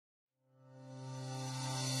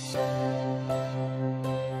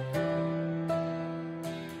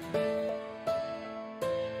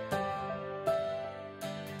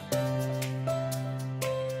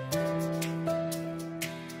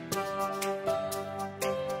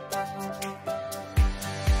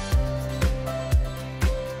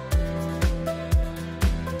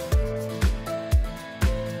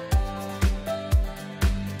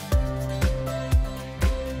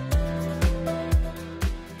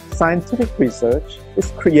Scientific research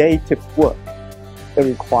is creative work that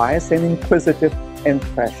requires an inquisitive and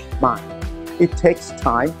fresh mind. It takes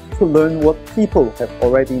time to learn what people have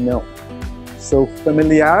already known. So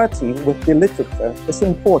familiarity with the literature is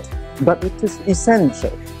important, but it is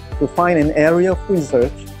essential to find an area of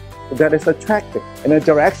research that is attractive and a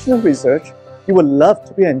direction of research you would love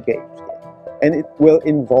to be engaged in. And it will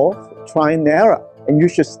involve try and error, and you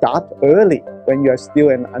should start early when you are still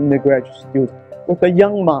an undergraduate student. With a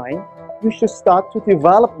young mind, you should start to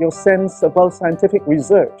develop your sense about scientific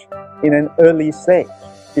research in an early stage.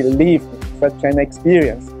 Believe me, such an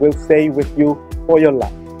experience will stay with you for your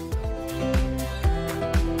life.